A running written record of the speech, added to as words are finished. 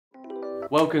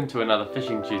Welcome to another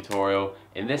fishing tutorial.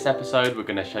 In this episode we're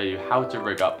going to show you how to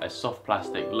rig up a soft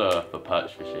plastic lure for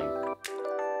perch fishing.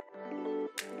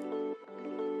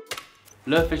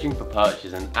 Lure fishing for perch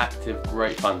is an active,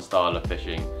 great fun style of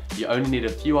fishing. You only need a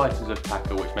few items of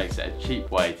tackle, which makes it a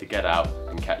cheap way to get out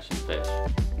and catch some fish.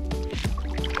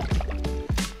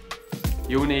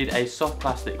 You'll need a soft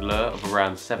plastic lure of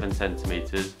around 7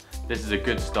 centimeters. This is a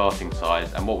good starting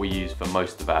size and what we use for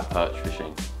most of our perch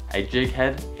fishing. A jig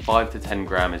head, 5 to 10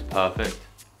 gram is perfect,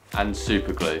 and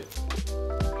super glue.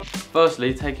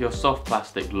 Firstly, take your soft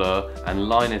plastic lure and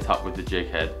line it up with the jig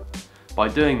head. By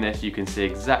doing this, you can see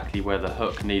exactly where the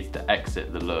hook needs to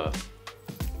exit the lure.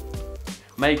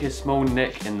 Make a small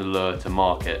nick in the lure to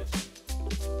mark it.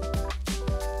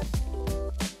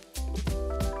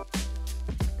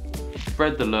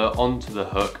 Thread the lure onto the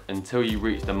hook until you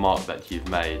reach the mark that you've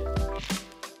made.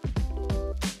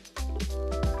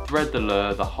 Thread the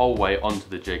lure the whole way onto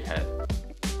the jig head.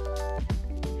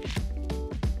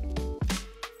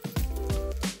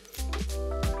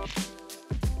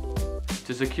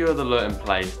 To secure the lure in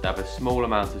place, dab a small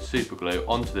amount of super glue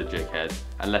onto the jig head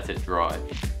and let it dry.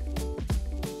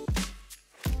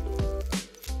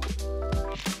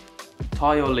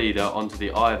 Tie your leader onto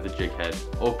the eye of the jig head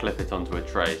or clip it onto a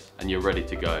trace and you're ready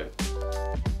to go.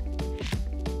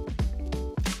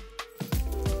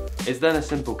 It's then a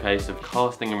simple case of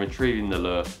casting and retrieving the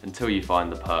lure until you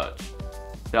find the perch.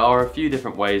 There are a few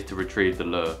different ways to retrieve the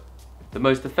lure. The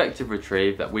most effective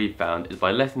retrieve that we've found is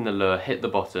by letting the lure hit the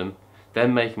bottom,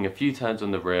 then making a few turns on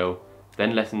the reel,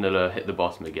 then letting the lure hit the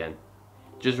bottom again.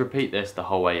 Just repeat this the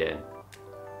whole way in.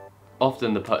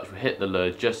 Often the perch will hit the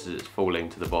lure just as it's falling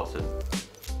to the bottom.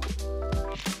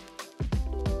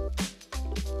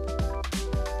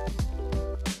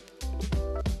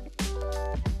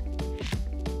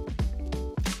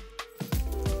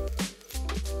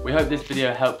 We hope this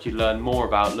video helped you learn more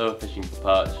about lure fishing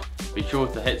for perch. Be sure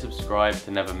to hit subscribe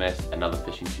to never miss another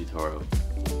fishing tutorial.